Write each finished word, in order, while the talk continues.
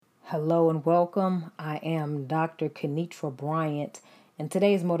Hello and welcome. I am Dr. Kenitra Bryant, and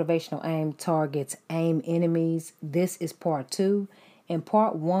today's motivational aim targets aim enemies. This is part two. In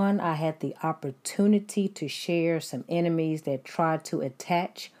part one, I had the opportunity to share some enemies that try to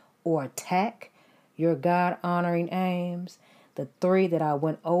attach or attack your God honoring aims. The three that I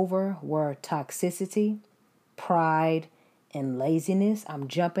went over were toxicity, pride, and laziness. I'm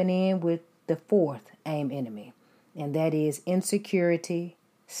jumping in with the fourth aim enemy, and that is insecurity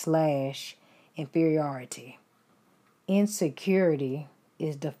slash inferiority. Insecurity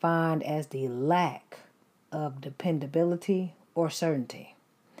is defined as the lack of dependability or certainty,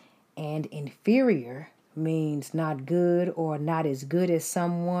 and inferior means not good or not as good as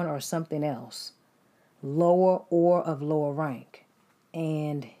someone or something else, lower or of lower rank.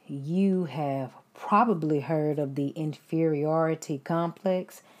 And you have probably heard of the inferiority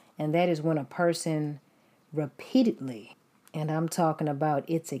complex, and that is when a person repeatedly, and I'm talking about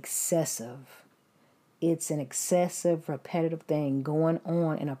it's excessive. It's an excessive, repetitive thing going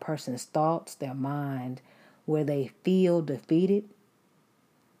on in a person's thoughts, their mind, where they feel defeated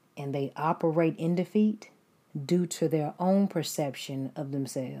and they operate in defeat due to their own perception of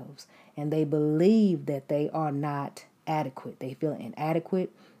themselves. And they believe that they are not adequate. They feel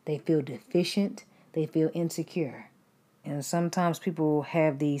inadequate. They feel deficient. They feel insecure. And sometimes people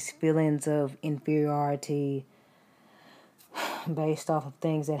have these feelings of inferiority based off of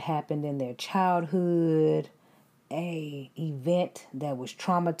things that happened in their childhood, a event that was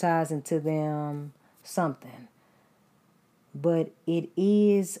traumatizing to them, something. But it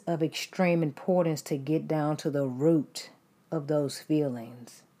is of extreme importance to get down to the root of those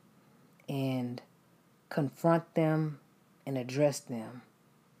feelings and confront them and address them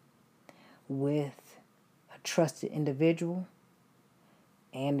with a trusted individual,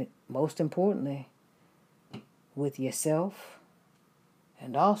 and most importantly, with yourself,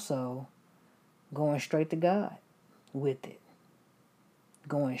 and also going straight to God with it.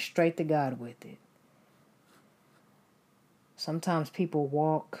 Going straight to God with it. Sometimes people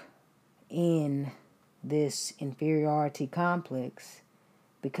walk in this inferiority complex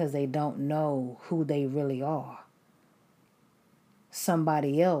because they don't know who they really are.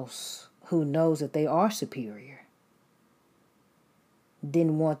 Somebody else who knows that they are superior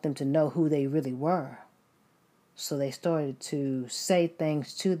didn't want them to know who they really were. So they started to say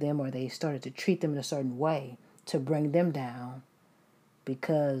things to them, or they started to treat them in a certain way to bring them down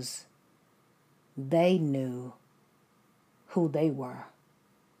because they knew who they were.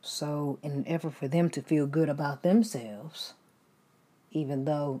 So in an effort for them to feel good about themselves, even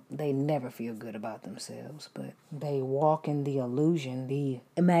though they never feel good about themselves, but they walk in the illusion, the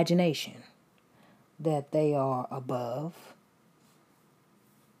imagination that they are above.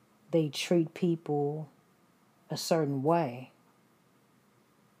 They treat people a certain way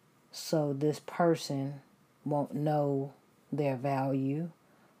so this person won't know their value,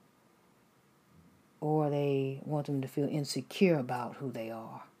 or they want them to feel insecure about who they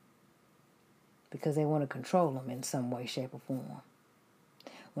are because they want to control them in some way, shape, or form.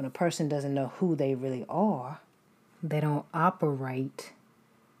 When a person doesn't know who they really are, they don't operate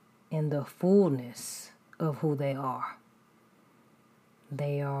in the fullness of who they are.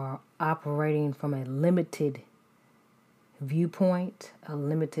 They are operating from a limited viewpoint, a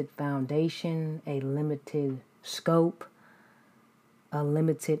limited foundation, a limited scope, a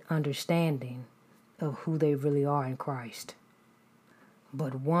limited understanding of who they really are in Christ.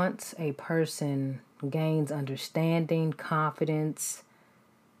 But once a person gains understanding, confidence,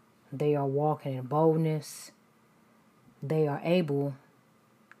 they are walking in boldness, they are able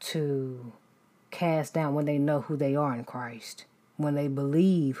to cast down when they know who they are in Christ, when they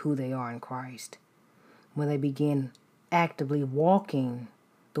believe who they are in Christ, when they begin actively walking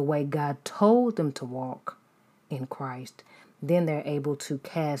the way God told them to walk in Christ, then they're able to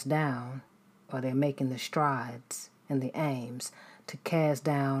cast down, or they're making the strides and the aims to cast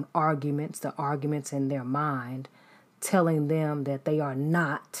down the arguments in their mind, telling them that they are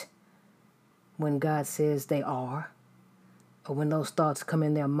not when God says they are, or when those thoughts come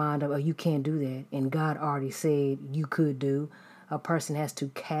in their mind of, oh, you can't do that, and God already said you could do. A person has to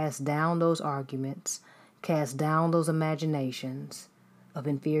cast down those arguments, cast down those imaginations of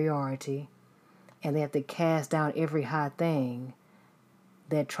inferiority, and they have to cast down every high thing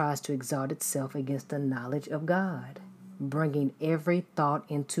that tries to exalt itself against the knowledge of God, bringing every thought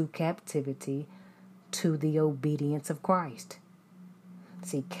into captivity to the obedience of Christ.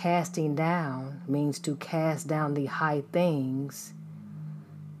 See, casting down means to cast down the high things,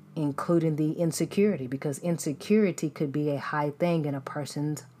 including the insecurity, because insecurity could be a high thing in a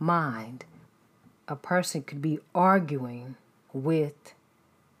person's mind. A person could be arguing with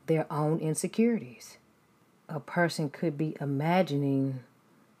their own insecurities. A person could be imagining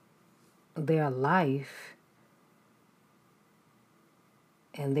their life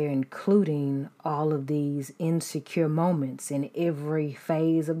and they're including all of these insecure moments in every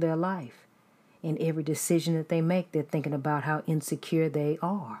phase of their life. In every decision that they make, they're thinking about how insecure they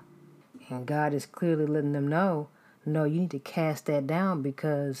are. And God is clearly letting them know, no, you need to cast that down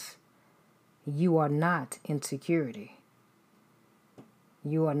because you are not insecurity.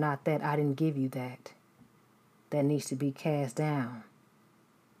 You are not that. I didn't give you that. That needs to be cast down.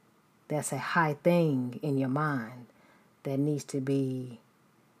 That's a high thing in your mind that needs to be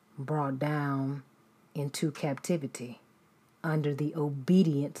brought down into captivity under the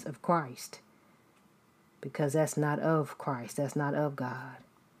obedience of Christ. Because that's not of Christ. That's not of God.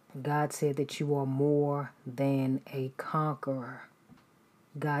 God said that you are more than a conqueror.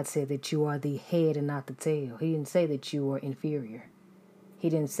 God said that you are the head and not the tail. He didn't say that you were inferior. He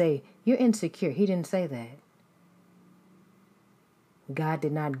didn't say you're insecure. He didn't say that. God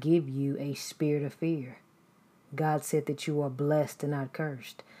did not give you a spirit of fear. God said that you are blessed and not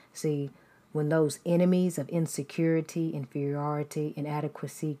cursed. See, when those enemies of insecurity, inferiority,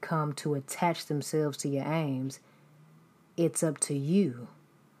 inadequacy come to attach themselves to your aims, it's up to you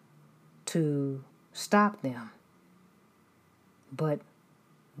to stop them. But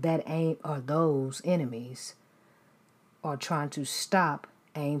that aim or those enemies are trying to stop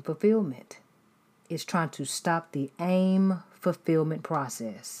aim fulfillment. It's trying to stop the aim fulfillment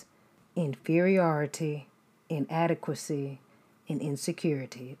process. Inferiority, inadequacy, and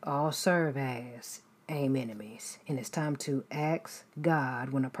insecurity all serve as aim enemies. And it's time to ask God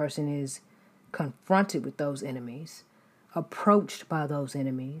when a person is confronted with those enemies, approached by those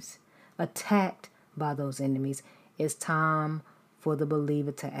enemies, attacked by those enemies. It's time for the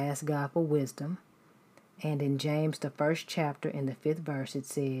believer to ask God for wisdom. And in James, the 1st chapter, in the 5th verse, it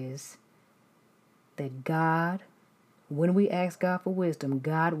says that God, when we ask God for wisdom,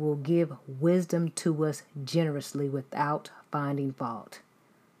 God will give wisdom to us generously without finding fault.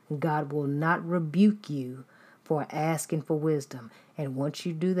 God will not rebuke you for asking for wisdom. And once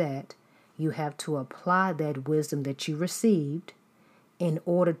you do that, you have to apply that wisdom that you received in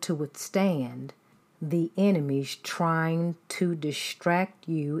order to withstand the enemies trying to distract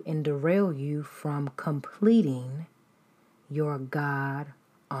you and derail you from completing your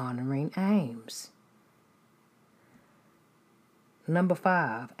God-honoring aims. Number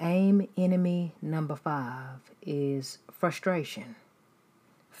 5, aim enemy number 5 is frustration.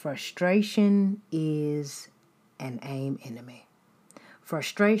 Frustration is an aim enemy.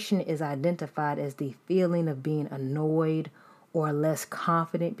 Frustration is identified as the feeling of being annoyed or less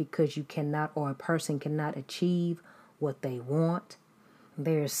confident because you cannot or a person cannot achieve what they want.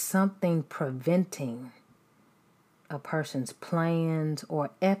 There's something preventing a person's plans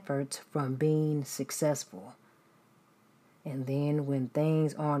or efforts from being successful. And then when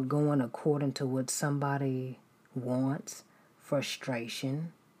things aren't going according to what somebody wants,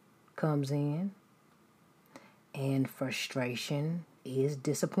 frustration comes in. And frustration is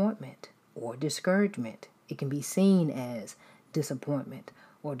disappointment or discouragement. It can be seen as disappointment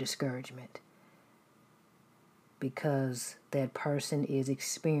or discouragement because that person is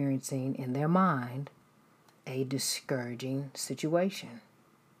experiencing in their mind a discouraging situation.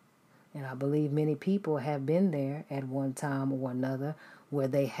 And I believe many people have been there at one time or another where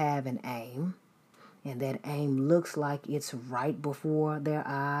they have an aim, and that aim looks like it's right before their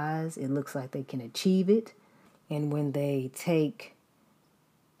eyes. It looks like they can achieve it. And when they take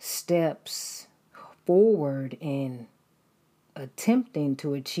steps forward in attempting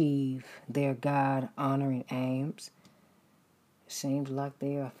to achieve their God-honoring aims, it seems like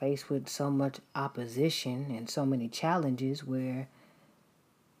they are faced with so much opposition and so many challenges where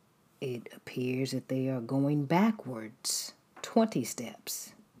it appears that they are going backwards 20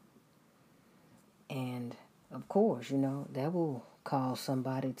 steps. And of course, that will cause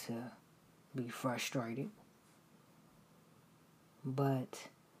somebody to be frustrated. But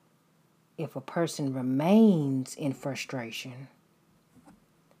if a person remains in frustration,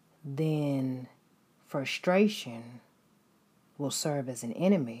 then frustration will serve as an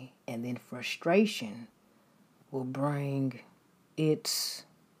enemy, and then frustration will bring its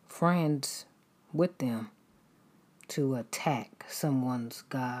friends with them to attack someone's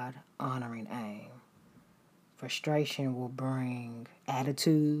God-honoring aim. Frustration will bring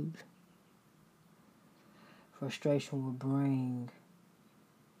attitude. Frustration will bring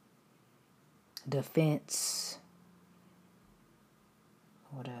defense.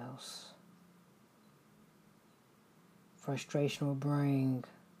 What else? Frustration will bring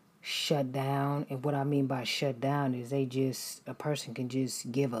shut down. And what I mean by shut down is a person can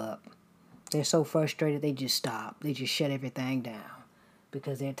just give up. They're so frustrated, they just stop. They just shut everything down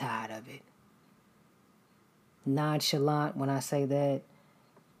because they're tired of it. Nonchalant, when I say that,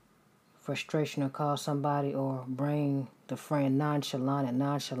 frustration will cause somebody or bring the friend nonchalant, and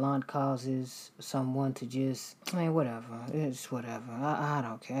nonchalant causes someone to just, whatever. It's whatever. I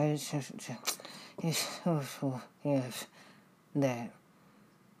don't care. It's just, yes, that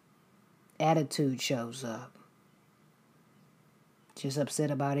attitude shows up. Just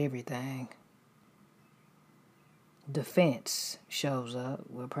upset about everything. Defense shows up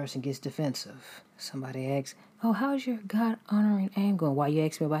where a person gets defensive. Somebody asks, "Oh, how's your God honoring aim going?" Why you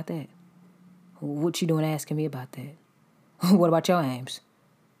ask me about that? What you doing asking me about that? What about your aims?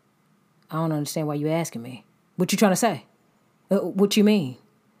 I don't understand why you asking me. What you trying to say? What you mean?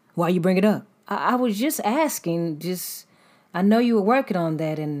 Why you bring it up? I was just asking. I know you were working on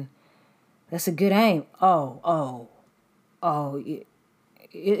that, and that's a good aim.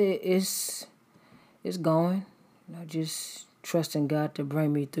 It's going. Just trusting God to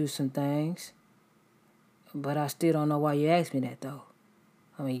bring me through some things. But I still don't know why you asked me that, though.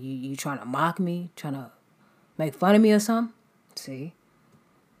 I mean, you trying to mock me? Trying to make fun of me or something? See?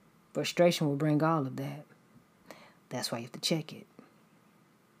 Frustration will bring all of that. That's why you have to check it.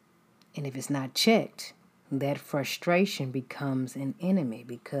 And if it's not checked, that frustration becomes an enemy,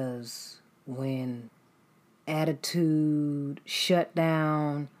 because when attitude, shut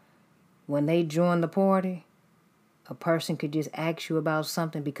down, when they join the party, a person could just ask you about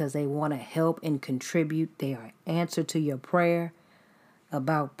something because they want to help and contribute. They are answer to your prayer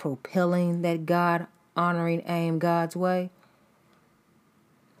about propelling that God-honoring aim God's way.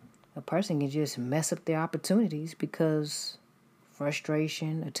 A person can just mess up their opportunities because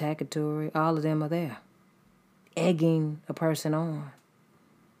frustration, attackatory, all of them are there, egging a person on.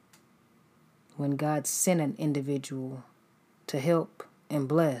 When God sent an individual to help and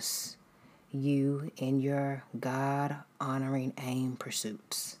bless you in your God-honoring aim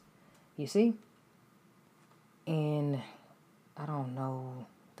pursuits. You see? And I don't know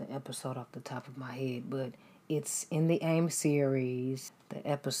the episode off the top of my head, but it's in the AIM series. The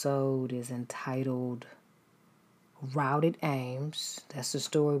episode is entitled Routed Aims. That's the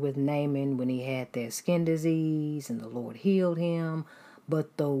story with Naaman when he had that skin disease and the Lord healed him.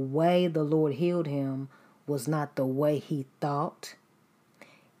 But the way the Lord healed him was not the way he thought,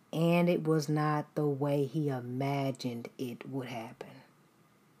 and it was not the way he imagined it would happen.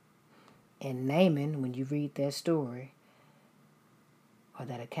 And Naaman, when you read that story, or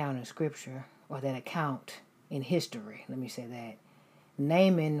that account in scripture, or that account in history, let me say that,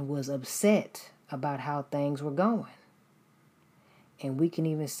 Naaman was upset about how things were going. And we can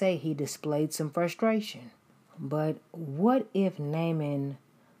even say he displayed some frustration. But what if Naaman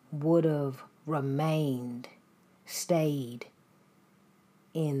would have stayed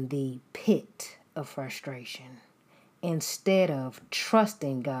in the pit of frustration, instead of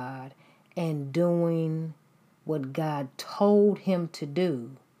trusting God and doing what God told him to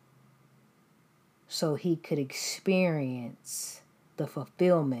do so he could experience the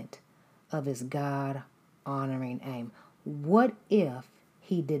fulfillment of his God-honoring aim? What if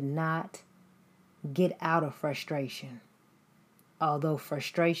he did not get out of frustration, although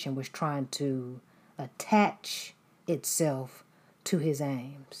frustration was trying to attach itself to his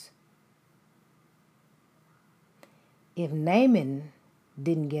aims? If Naaman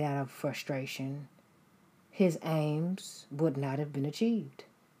didn't get out of frustration, his aims would not have been achieved.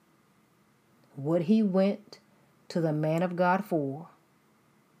 What he went to the man of God for,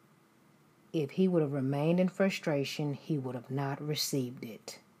 if he would have remained in frustration, he would have not received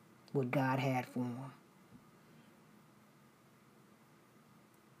it, what God had for him.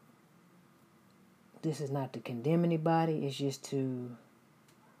 This is not to condemn anybody. It's just to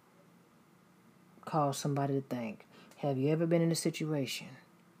cause somebody to think. Have you ever been in a situation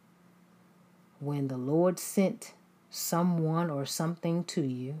when the Lord sent someone or something to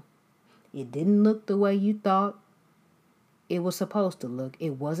you? It didn't look the way you thought it was supposed to look.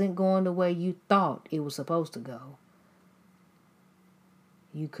 It wasn't going the way you thought it was supposed to go.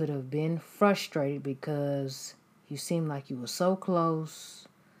 You could have been frustrated because you seemed like you were so close.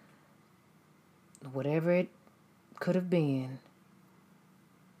 Whatever it could have been,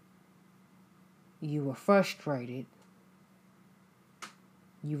 you were frustrated.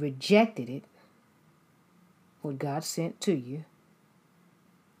 You rejected it, what God sent to you,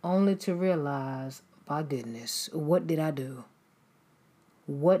 only to realize, my goodness, what did I do?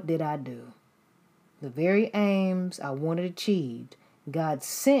 What did I do? The very aims I wanted achieved, God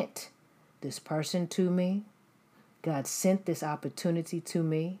sent this person to me. God sent this opportunity to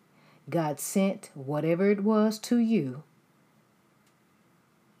me. God sent whatever it was to you,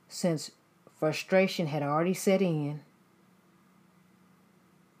 since frustration had already set in.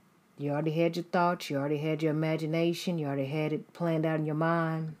 You already had your thoughts, you already had your imagination, you already had it planned out in your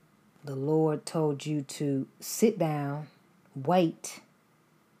mind. The Lord told you to sit down, wait,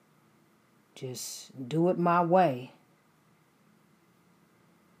 just do it my way.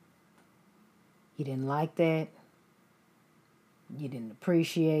 You didn't like that. You didn't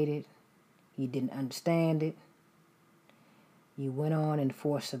appreciate it. You didn't understand it. You went on in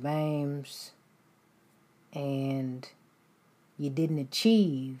force of aims, and you didn't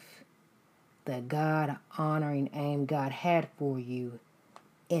achieve the God-honoring aim God had for you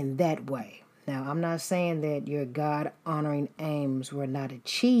in that way. Now, I'm not saying that your God-honoring aims were not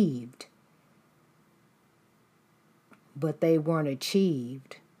achieved, but they weren't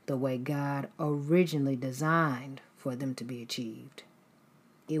achieved the way God originally designed for them to be achieved.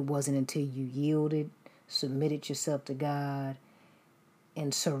 It wasn't until you yielded, submitted yourself to God,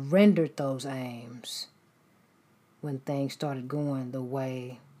 and surrendered those aims when things started going the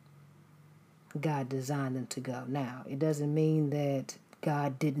way God designed them to go. Now, it doesn't mean that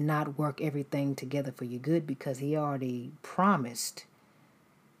God did not work everything together for your good, because He already promised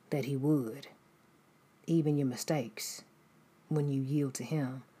that He would, even your mistakes, when you yield to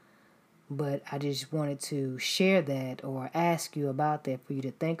Him. But I just wanted to share that, or ask you about that, for you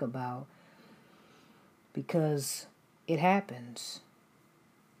to think about, because it happens.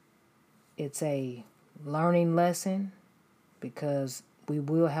 It's a learning lesson, because we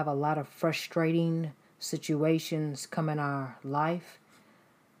will have a lot of frustrating situations come in our life,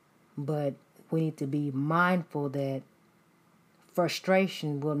 but we need to be mindful that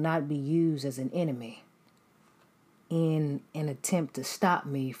frustration will not be used as an enemy in an attempt to stop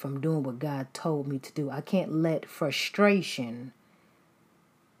me from doing what God told me to do. I can't let frustration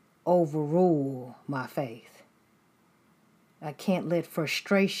overrule my faith. I can't let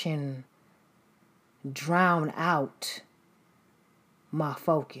frustration drown out my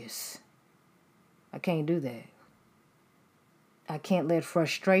focus. I can't do that. I can't let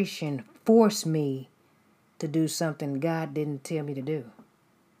frustration force me to do something God didn't tell me to do.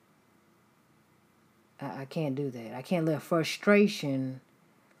 I can't do that. I can't let frustration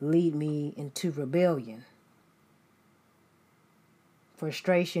lead me into rebellion.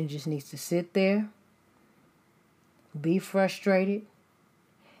 Frustration just needs to sit there, be frustrated,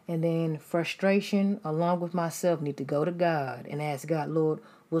 and then frustration, along with myself, need to go to God and ask God, Lord,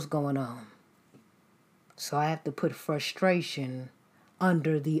 what's going on? So I have to put frustration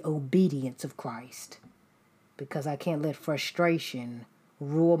under the obedience of Christ, because I can't let frustration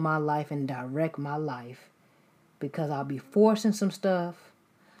rule my life and direct my life, because I'll be forcing some stuff,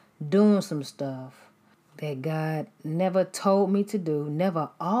 doing some stuff that God never told me to do, never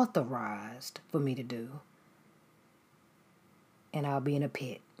authorized for me to do, and I'll be in a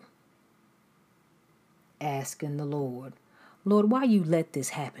pit asking the Lord, Lord, why you let this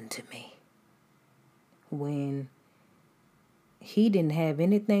happen to me? When He didn't have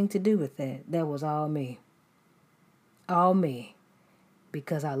anything to do with that. That was all me. All me.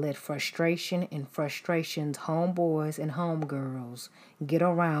 Because I let frustration and frustration's homeboys and homegirls get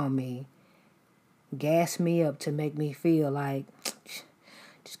around me, gas me up to make me feel like,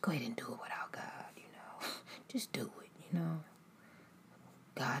 just go ahead and do it without God, Just do it,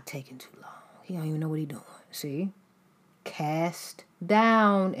 God taking too long. He don't even know what He doing. See? Cast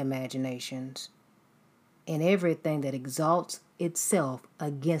down imaginations and everything that exalts itself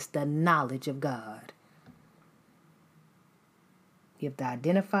against the knowledge of God. You have to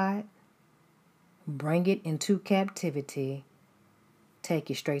identify it, bring it into captivity,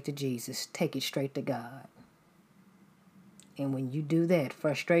 take it straight to Jesus, take it straight to God. And when you do that,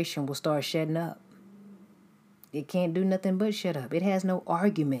 frustration will start shutting up. It can't do nothing but shut up. It has no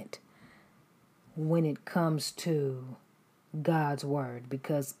argument when it comes to God's word,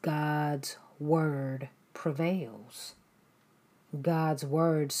 because God's word prevails. God's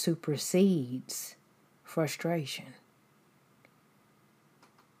word supersedes frustration.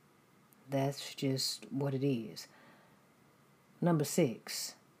 That's just what it is. Number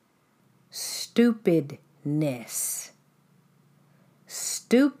 6, stupidness.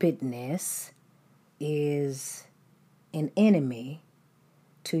 Stupidness is an enemy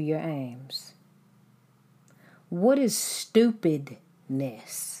to your aims. What is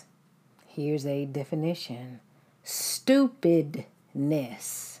stupidness? Here's a definition.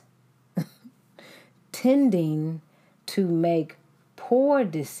 Stupidness. Tending to make poor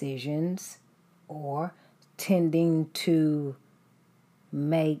decisions, or tending to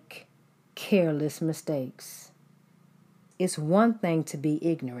make careless mistakes. It's one thing to be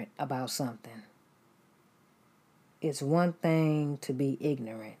ignorant about something. It's one thing to be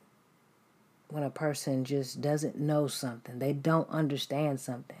ignorant when a person just doesn't know something. They don't understand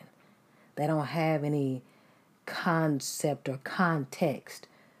something. They don't have any concept or context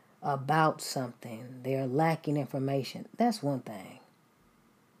about something. They're lacking information. That's one thing.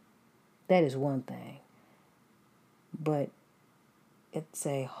 That is one thing. But it's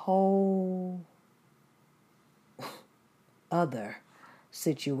a whole other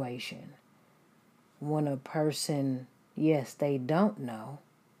situation when a person, yes, they don't know,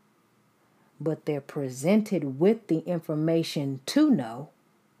 but they're presented with the information to know,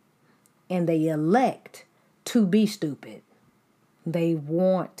 and they elect to be stupid. They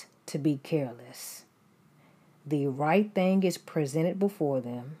want to be careless. The right thing is presented before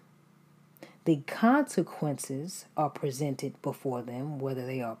them. The consequences are presented before them, whether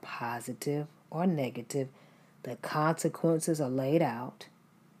they are positive or negative. The consequences are laid out.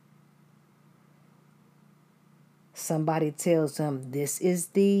 Somebody tells them this is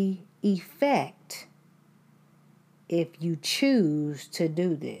the effect if you choose to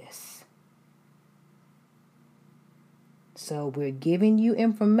do this. So we're giving you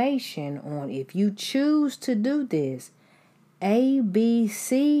information on if you choose to do this, A, B,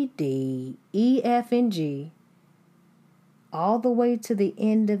 C, D, E, F, and G, all the way to the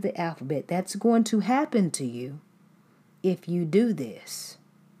end of the alphabet. That's going to happen to you if you do this.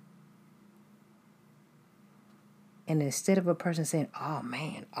 And instead of a person saying, oh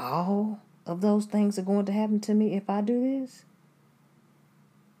man, all of those things are going to happen to me if I do this,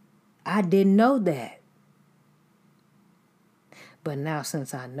 I didn't know that. But now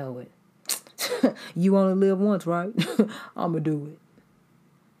since I know it, you only live once, right? I'm going to do it.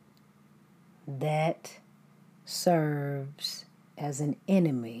 That serves as an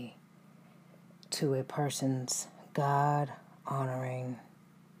enemy to a person's God-honoring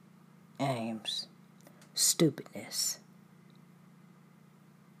aims. Stupidness.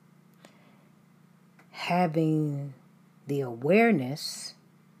 Having the awareness,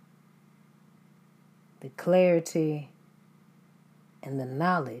 the clarity, and the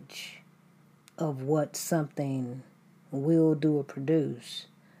knowledge of what something will do or produce,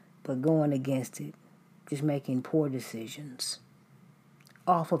 but going against it, just making poor decisions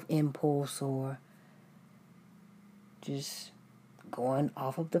off of impulse or just going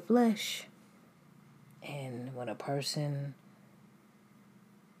off of the flesh. And when a person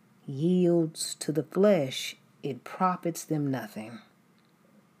yields to the flesh, it profits them nothing.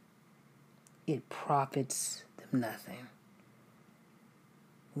 It profits them nothing.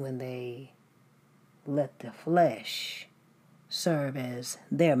 When they let the flesh serve as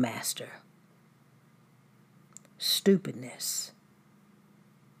their master. Stupidness.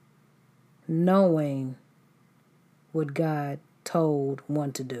 Knowing what God told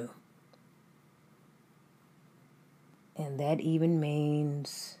one to do. And that even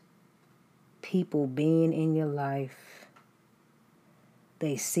means people being in your life.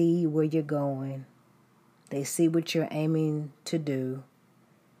 They see where you're going. They see what you're aiming to do.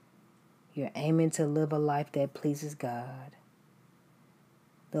 You're aiming to live a life that pleases God.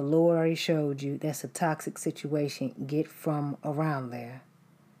 The Lord already showed you that's a toxic situation. Get from around there.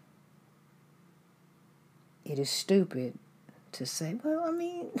 It is stupid to say, well, I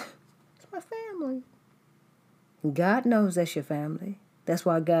mean, it's my family. God knows that's your family. That's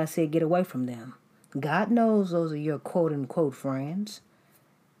why God said get away from them. God knows those are your quote-unquote friends.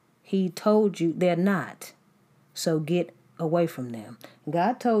 He told you they're not. So get away from them.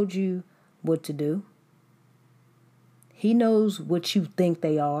 God told you what to do. He knows what you think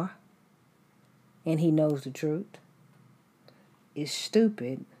they are. And He knows the truth. It's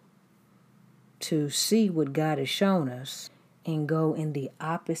stupid to see what God has shown us and go in the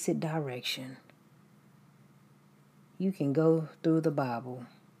opposite direction. You can go through the Bible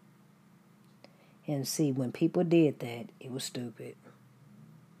and see when people did that, it was stupid.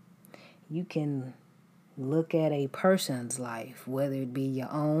 You can look at a person's life, whether it be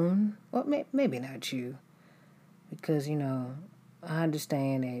your own, or maybe not you, because, I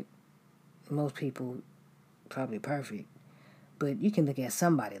understand that most people probably perfect, but you can look at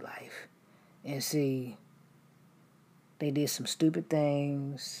somebody's life and see they did some stupid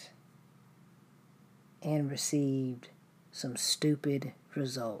things and received some stupid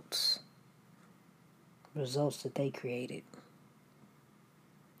results. Results that they created.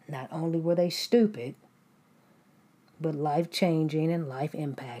 Not only were they stupid, but life-changing and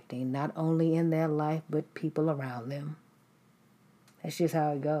life-impacting, not only in their life, but people around them. That's just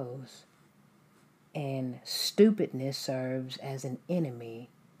how it goes. And stupidness serves as an enemy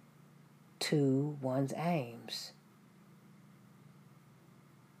to one's aims.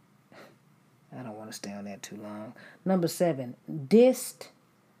 I don't want to stay on that too long. Number 7, dist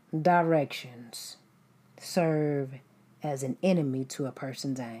directions serve as an enemy to a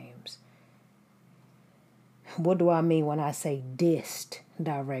person's aims. What do I mean when I say dist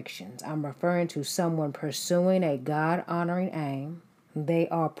directions? I'm referring to someone pursuing a God-honoring aim. They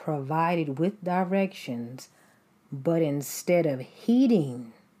are provided with directions, but instead of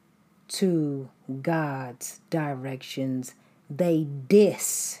heeding to God's directions, they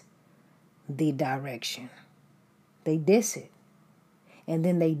diss the direction. They diss it. And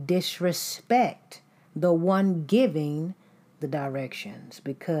then they disrespect the one giving the directions,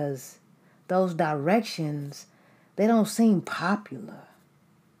 because those directions, they don't seem popular.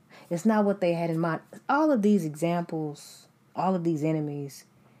 It's not what they had in mind. All of these examples, all of these enemies,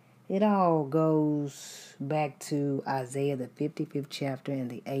 it all goes back to Isaiah, the 55th chapter, and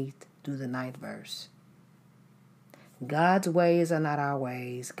the 8th through the 9th verse. God's ways are not our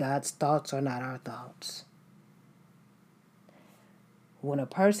ways. God's thoughts are not our thoughts. When a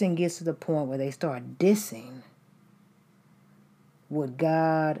person gets to the point where they start dissing what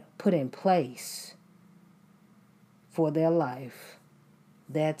God put in place for their life,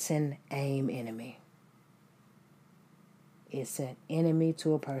 that's an aim enemy. It's an enemy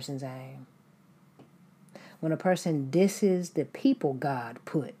to a person's aim. When a person disses the people God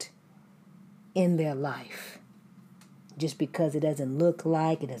put in their life, just because it doesn't look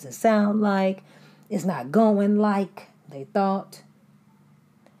like, it doesn't sound like, it's not going like they thought,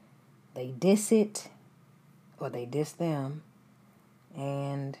 they diss it, or they diss them,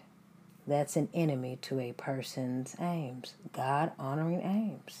 and that's an enemy to a person's aims, God-honoring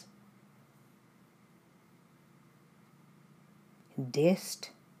aims. Dissed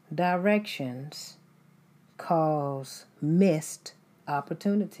directions cause missed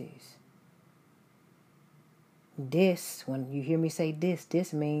opportunities. Diss, when you hear me say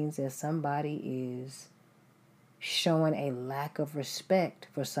this means that somebody is showing a lack of respect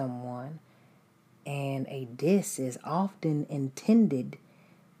for someone, and a diss is often intended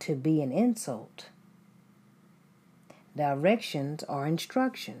to be an insult. Directions are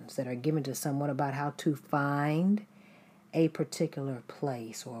instructions that are given to someone about how to find a particular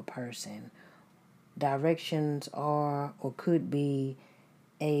place or a person. Directions are or could be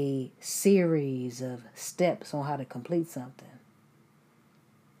a series of steps on how to complete something.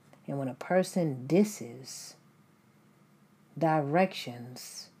 And when a person disses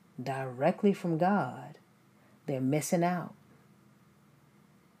directions directly from God, they're missing out.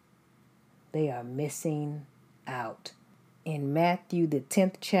 They are missing out. In Matthew, the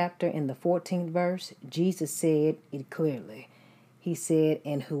 10th chapter, in the 14th verse, Jesus said it clearly. He said,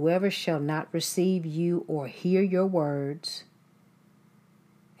 "And whoever shall not receive you or hear your words,"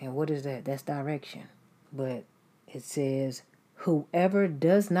 and what is that? That's direction. But it says, "whoever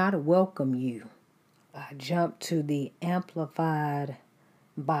does not welcome you." I jump to the Amplified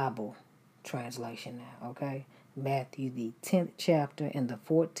Bible translation now, okay? Matthew, the 10th chapter, and the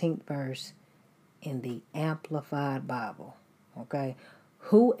 14th verse in the Amplified Bible, okay?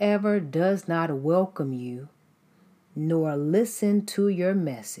 "Whoever does not welcome you, nor listen to your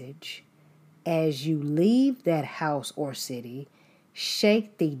message, as you leave that house or city,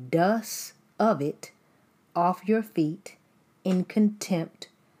 shake the dust of it off your feet in contempt,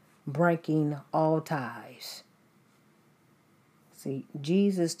 breaking all ties." See,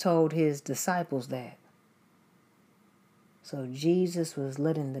 Jesus told his disciples that. So Jesus was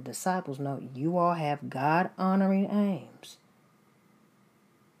letting the disciples know, you all have God-honoring aims.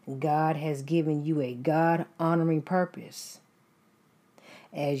 God has given you a God-honoring purpose.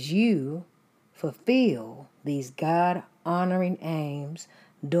 As you fulfill these God-honoring aims,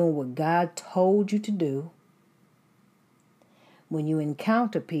 doing what God told you to do, when you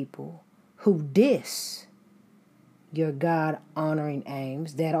encounter people who diss your God-honoring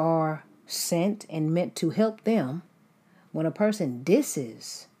aims that are sent and meant to help them, when a person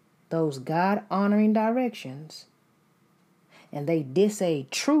disses those God-honoring directions, and they diss a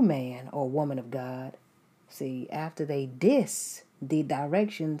true man or woman of God, see, after they diss the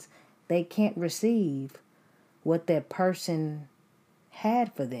directions, they can't receive what that person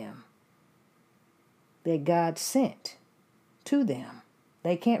had for them, that God sent to them.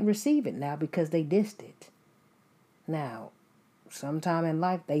 They can't receive it now because they dissed it. Now, sometime in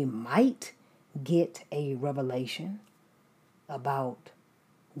life, they might get a revelation about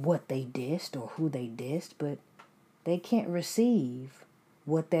what they dissed or who they dissed, but they can't receive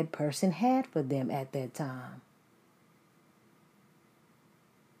what that person had for them at that time.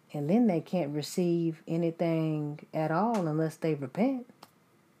 And then they can't receive anything at all unless they repent.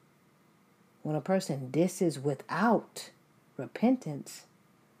 When a person disses without repentance,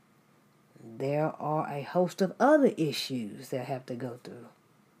 there are a host of other issues that have to go through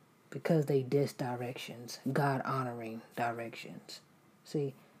because they diss directions, God honoring directions.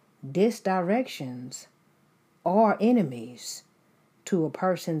 See, diss directions are enemies to a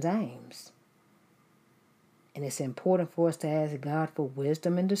person's aims. And it's important for us to ask God for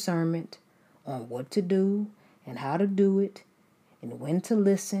wisdom and discernment on what to do and how to do it, and when to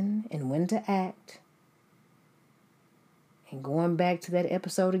listen and when to act. And going back to that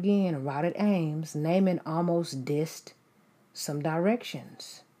episode again, Robert Ames, Naaman almost dissed some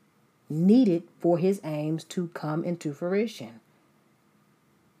directions needed for his aims to come into fruition.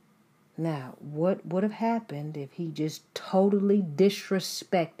 Now, what would have happened if he just totally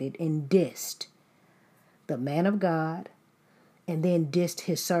disrespected and dissed the man of God and then dissed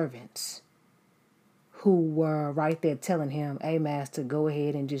his servants who were right there telling him, hey, master, go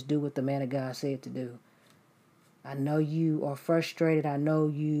ahead and just do what the man of God said to do. I know you are frustrated. I know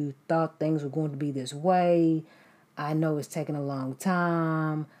you thought things were going to be this way. I know it's taking a long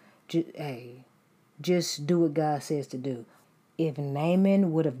time. Just do what God says to do. If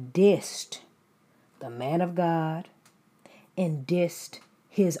Naaman would have dissed the man of God and dissed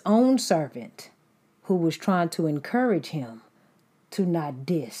his own servant who was trying to encourage him to not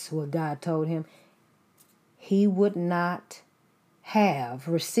diss what God told him, he would not have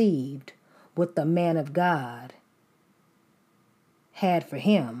received what the man of God had for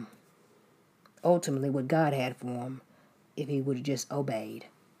him, ultimately what God had for him, if he would have just obeyed.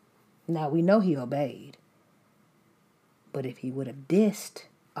 Now, we know he obeyed, but if he would have dissed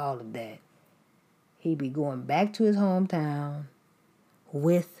all of that, he'd be going back to his hometown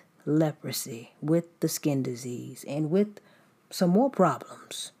with leprosy, with the skin disease, and with some more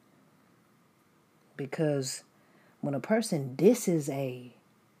problems. Because when a person disses a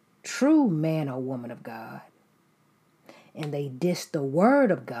true man or woman of God, and they diss the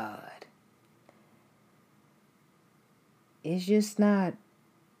word of God, it's just not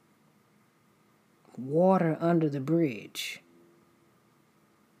water under the bridge.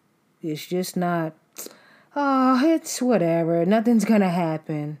 It's just not, oh, it's whatever, nothing's gonna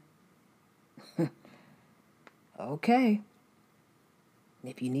happen. Okay.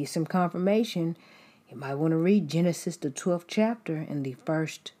 If you need some confirmation, you might want to read Genesis, the 12th chapter, and the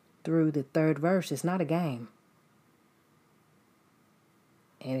 1st through the 3rd verse. It's not a game.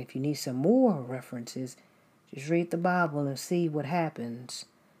 And if you need some more references, just read the Bible and see what happens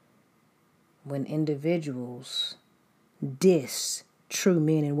when individuals diss true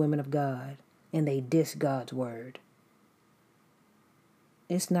men and women of God and they diss God's word.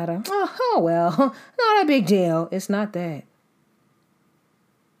 It's not a, well, not a big deal. It's not that.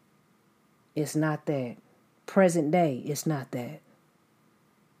 It's not that. Present day, it's not that.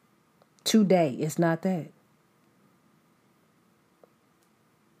 Today, it's not that.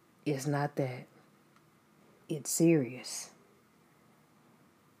 It's not that. It's serious.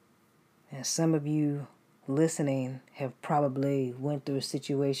 And some of you listening have probably went through a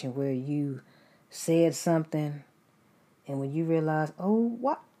situation where you said something, and when you realize, oh,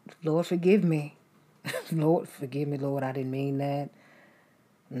 what? Lord, forgive me. Lord, forgive me, Lord, I didn't mean that.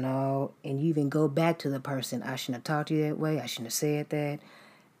 No, and you even go back to the person, I shouldn't have talked to you that way, I shouldn't have said that.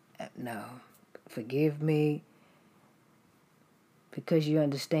 No, forgive me. Because you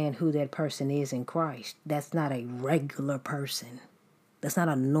understand who that person is in Christ. That's not a regular person. That's not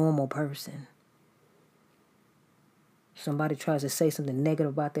a normal person. Somebody tries to say something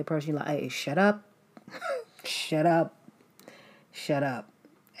negative about that person, you're like, hey, shut up. Shut up. Shut up.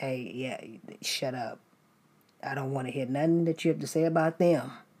 Hey, yeah, shut up. I don't want to hear nothing that you have to say about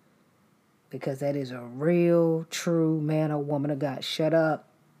them. Because that is a real, true man or woman of God. Shut up.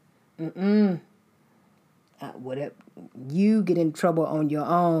 Whatever, you get in trouble on your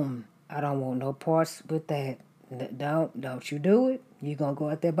own. I don't want no parts with that. Don't you do it. You're gonna go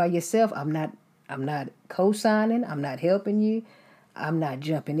out there by yourself. I'm not co-signing. I'm not helping you. I'm not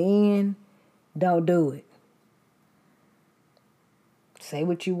jumping in. Don't do it. Say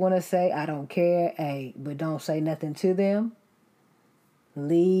what you want to say. I don't care. Hey, but don't say nothing to them.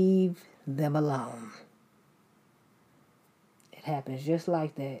 Leave them alone. It happens just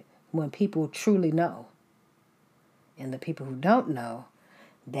like that when people truly know. And the people who don't know,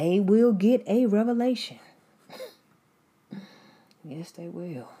 they will get a revelation. Yes, they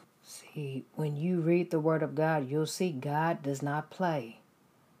will. See, when you read the Word of God, you'll see God does not play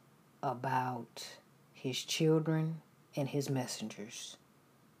about His children and His messengers.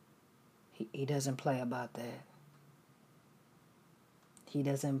 He doesn't play about that. He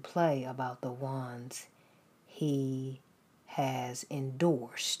doesn't play about the ones He has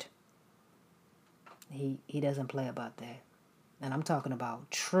endorsed. He doesn't play about that. And I'm talking about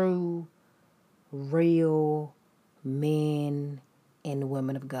true real men and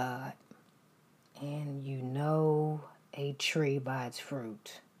women of God. And you know a tree by its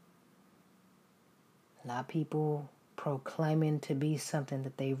fruit. Not people proclaiming to be something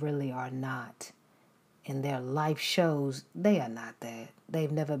that they really are not. And their life shows they are not that.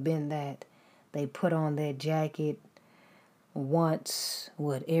 They've never been that. They put on their jacket once,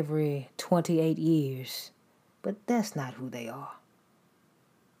 every 28 years. But that's not who they are.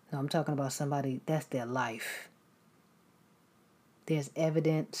 No, I'm talking about somebody, that's their life. There's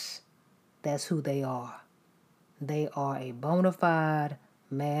evidence that's who they are. They are a bona fide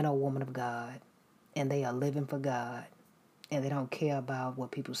man or woman of God. And they are living for God. And they don't care about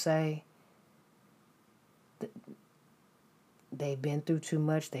what people say. They've been through too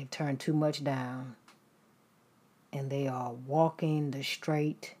much. They've turned too much down. And they are walking the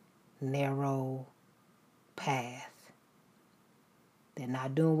straight, narrow path. They're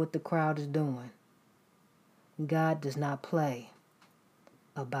not doing what the crowd is doing. God does not play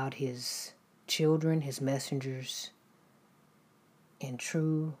about his children, his messengers, and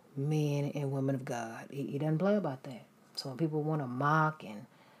true men and women of God. He doesn't play about that. So when people want to mock and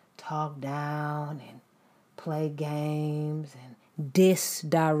talk down and play games and diss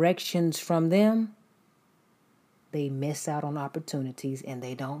directions from them, they miss out on opportunities and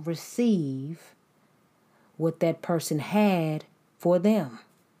they don't receive what that person had for them.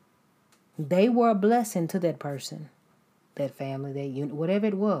 They were a blessing to that person, that family, that unit, whatever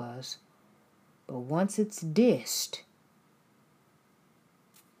it was. But once it's dissed,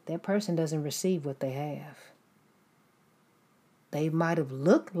 that person doesn't receive what they have. They might have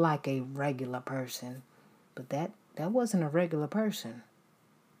looked like a regular person, but that wasn't a regular person.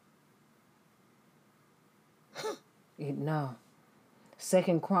 No.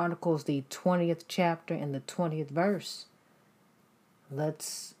 2 Chronicles, the 20th chapter and the 20th verse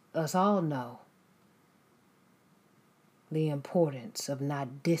lets us all know the importance of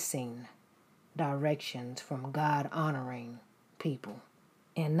not dissing directions from God-honoring people.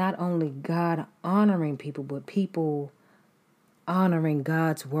 And not only God-honoring people, but people honoring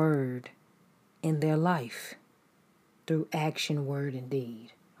God's word in their life through action, word, and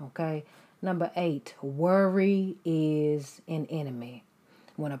deed. Okay? Number 8, worry is an enemy.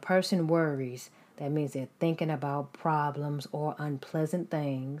 When a person worries, that means they're thinking about problems or unpleasant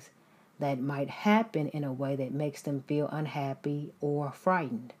things that might happen in a way that makes them feel unhappy or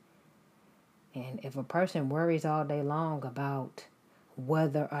frightened. And if a person worries all day long about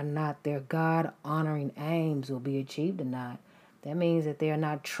whether or not their God-honoring aims will be achieved or not, that means that they are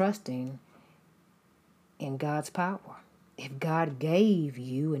not trusting in God's power. If God gave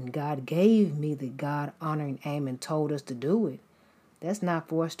you and God gave me the God-honoring aim and told us to do it, that's not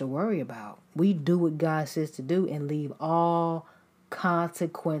for us to worry about. We do what God says to do and leave all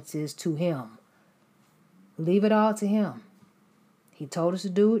consequences to him. Leave it all to him. He told us to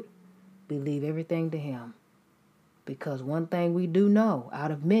do it. We leave everything to him. Because one thing we do know,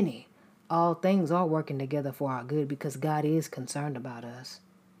 out of many, all things are working together for our good because God is concerned about us.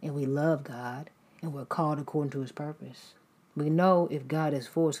 And we love God. And we're called according to his purpose. We know if God is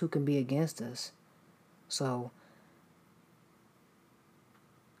for us, who can be against us? So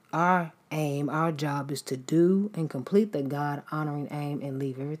our aim, our job is to do and complete the God-honoring aim and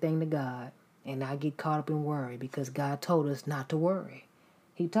leave everything to God and not get caught up in worry because God told us not to worry.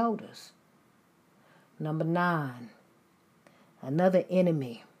 He told us. Number 9, another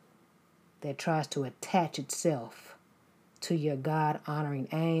enemy that tries to attach itself to your God-honoring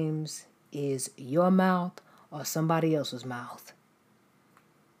aims is your mouth or somebody else's mouth.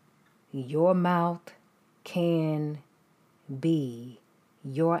 Your mouth can be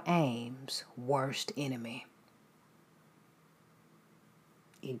your aim's worst enemy.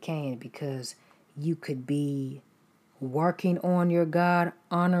 It can, because you could be working on your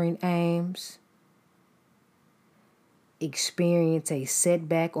God-honoring aims, experience a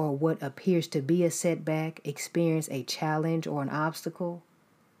setback or what appears to be a setback, experience a challenge or an obstacle,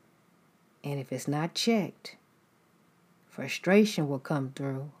 and if it's not checked, frustration will come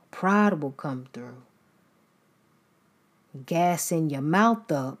through, pride will come through, gassing your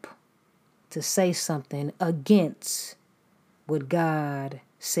mouth up to say something against what God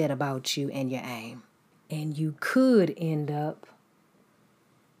said about you and your aim. And you could end up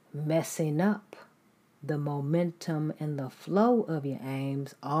messing up the momentum and the flow of your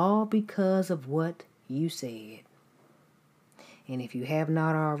aims, all because of what you said. And if you have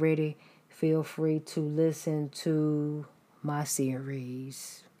not already, feel free to listen to my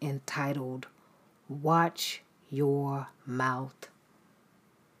series entitled Watch Your Mouth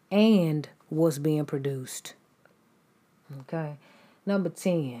and What's Being Produced. Okay. Number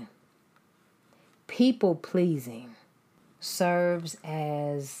 10, People pleasing serves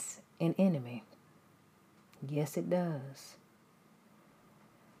as an enemy. Yes, it does.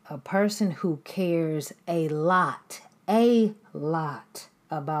 A person who cares a lot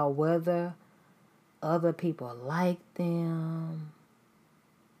about whether other people like them.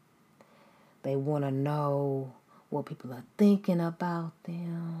 They want to know what people are thinking about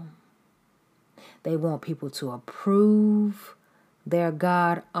them. They want people to approve their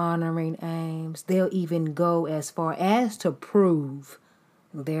God-honoring aims. They'll even go as far as to prove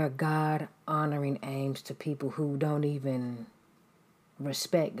their God-honoring aims to people who don't even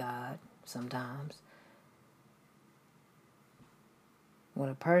respect God sometimes. When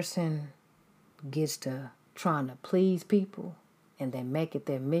a person gets to trying to please people and they make it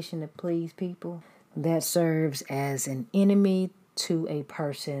their mission to please people, that serves as an enemy to a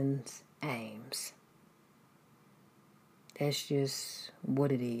person's aims. That's just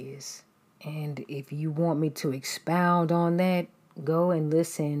what it is. And if you want me to expound on that, go and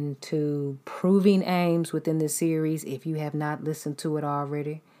listen to Proving Aims within the series if you have not listened to it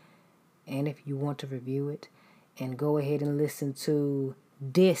already, and if you want to review it. And go ahead and listen to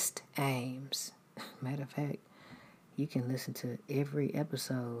Dissed Aims. Matter of fact, you can listen to every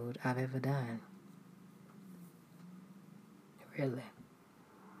episode I've ever done. Really.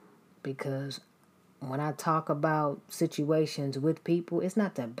 Because when I talk about situations with people, it's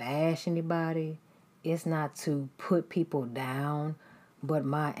not to bash anybody. It's not to put people down. But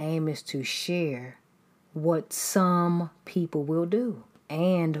my aim is to share what some people will do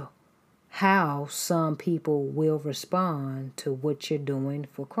and how some people will respond to what you're doing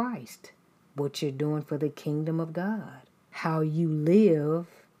for Christ, what you're doing for the kingdom of God, how you live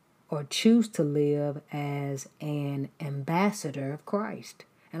or choose to live as an ambassador of Christ.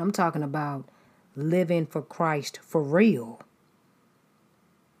 And I'm talking about living for Christ for real.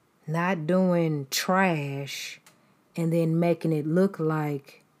 Not doing trash and then making it look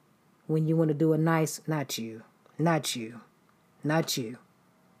like when you want to do a nice, not you. And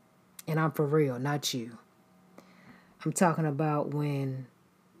I'm for real, not you. I'm talking about when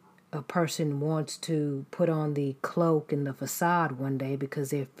a person wants to put on the cloak and the facade one day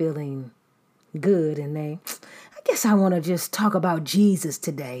because they're feeling good and I guess I want to just talk about Jesus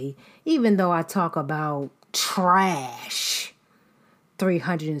today, even though I talk about trash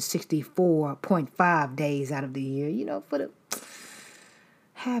 364.5 days out of the year. For the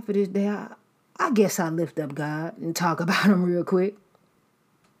half of this day, I guess I lift up God and talk about him real quick.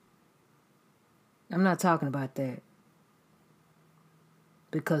 I'm not talking about that.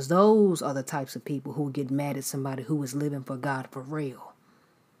 Because those are the types of people who get mad at somebody who is living for God for real.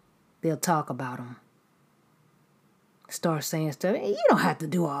 They'll talk about them. Start saying stuff. You don't have to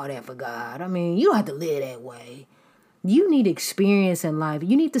do all that for God. You don't have to live that way. You need experience in life.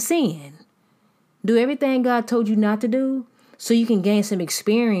 You need to sin. Do everything God told you not to do so you can gain some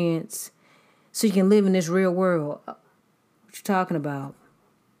experience so you can live in this real world. What you talking about?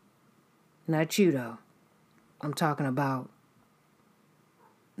 Not you, though. I'm talking about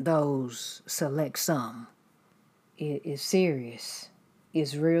those select some. It is serious.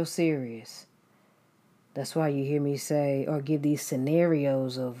 It's real serious. That's why you hear me say or give these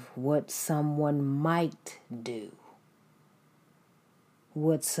scenarios of what someone might do,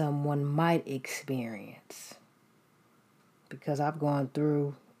 what someone might experience. Because I've gone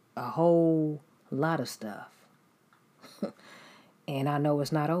through a whole lot of stuff. And I know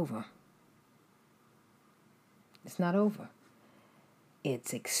it's not over. It's not over.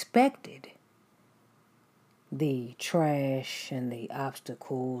 It's expected. The trash and the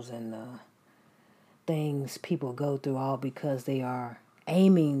obstacles and the things people go through, all because they are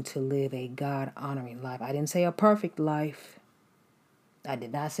aiming to live a God-honoring life. I didn't say a perfect life. I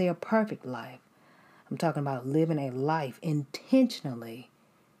did not say a perfect life. I'm talking about living a life intentionally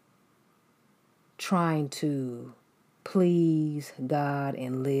trying to please God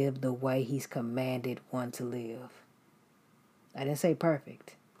and live the way He's commanded one to live. I didn't say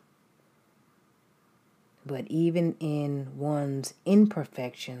perfect. But even in one's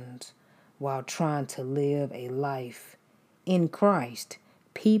imperfections, while trying to live a life in Christ,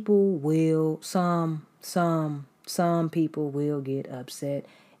 people will, some people will get upset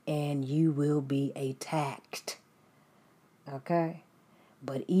and you will be attacked. Okay?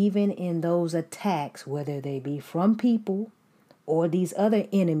 But even in those attacks, whether they be from people or these other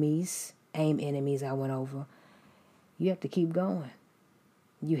enemies, enemies I went over, you have to keep going.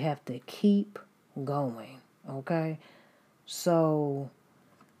 You have to keep going. Okay? So,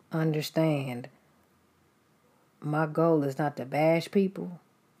 understand, my goal is not to bash people,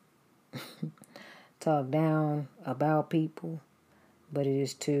 talk down about people, but it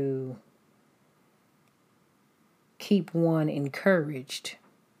is to keep one encouraged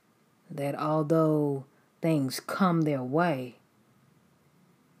that although things come their way,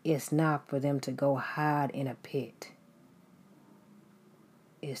 it's not for them to go hide in a pit.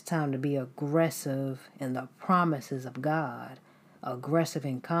 It's time to be aggressive in the promises of God, aggressive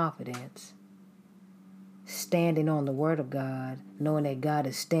in confidence, standing on the word of God, knowing that God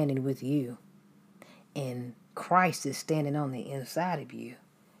is standing with you and Christ is standing on the inside of you.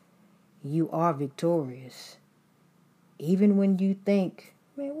 You are victorious. Even when you think,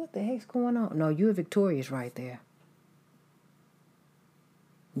 man, what the heck's going on? No, you're victorious right there.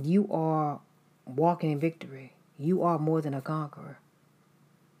 You are walking in victory. You are more than a conqueror.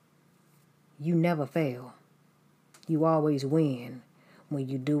 You never fail. You always win when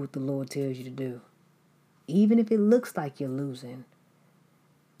you do what the Lord tells you to do. Even if it looks like you're losing,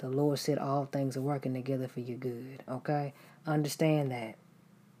 the Lord said all things are working together for your good, okay? Understand that.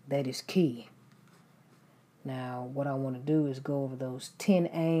 That is key. Now, what I want to do is go over those 10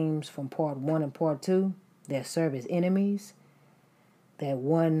 aims from part 1 and part 2 that serve as enemies that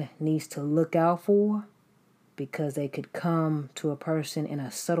one needs to look out for because they could come to a person in a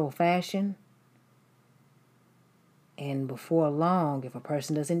subtle fashion. And before long, if a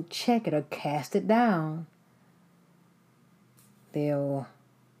person doesn't check it or cast it down, they'll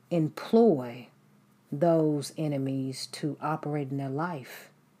employ those enemies to operate in their life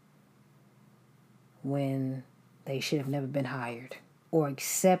when they should have never been hired or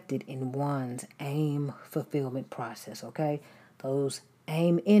accepted in one's aim fulfillment process, okay? Those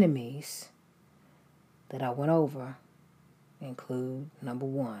aim enemies that I went over include number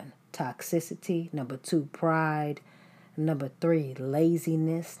 1, toxicity, number 2, pride, number 3,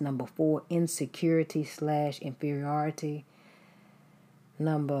 laziness, number 4, insecurity/inferiority,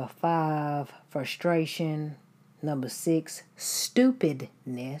 number 5, frustration, number 6,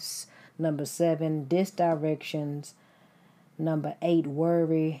 stupidness, number 7, disdirections, number 8,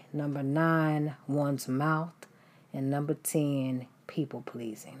 worry, number 9, one's mouth, and number 10, people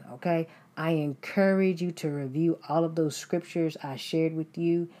pleasing, okay? I encourage you to review all of those scriptures I shared with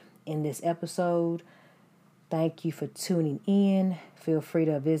you in this episode. Thank you for tuning in. Feel free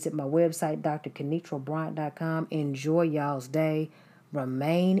to visit my website, drkenitrabryant.com. Enjoy y'all's day.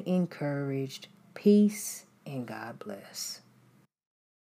 Remain encouraged. Peace and God bless.